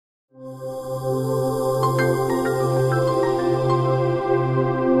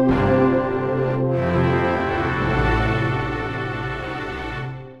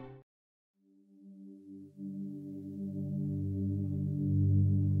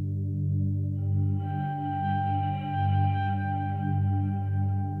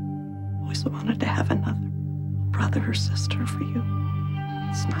always wanted to have another brother or sister for you.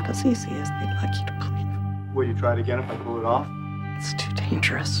 It's not as easy as they'd like you to believe. Will you try it again if I pull it off? It's too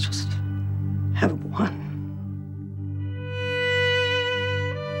dangerous. Just have one.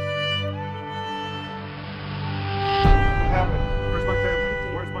 What happened? Where's my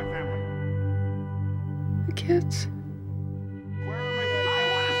family? Where's my family? The kids. Where are my kids? I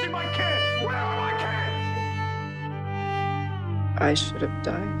want to see my kids! Where are my kids? I should have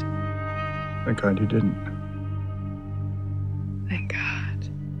died. Thank God you didn't. Thank God.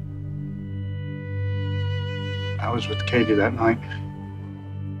 I was with Katie that night.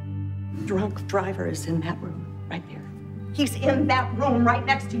 Drunk driver is in that room, right there. He's in that room right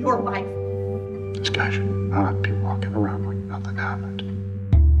next to your wife. This guy should not be walking around like nothing happened.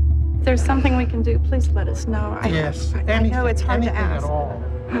 If there's something we can do, please let us know. Yes, I know it's hard to ask. at all.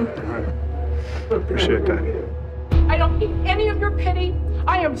 All right. Appreciate that. I don't need any of your pity.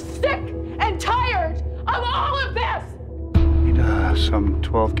 I am sick and tired of all of this. Need some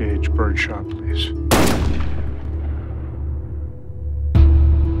 12-gauge birdshot, please.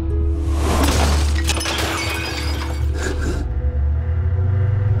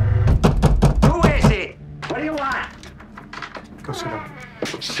 Who is it? What do you want? Go sit down.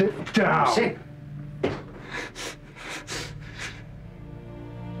 Sit down. Sit.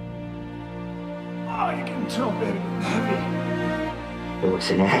 Oh, you're getting so big and heavy. It was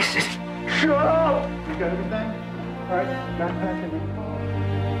an accident. Shut up! You got everything? All right, backpack and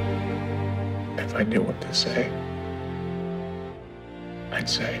if I knew what to say, I'd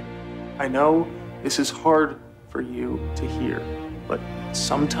say. I know this is hard for you to hear, but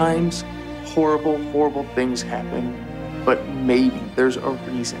sometimes horrible, horrible things happen, but maybe there's a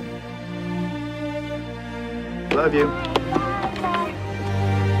reason. Love you.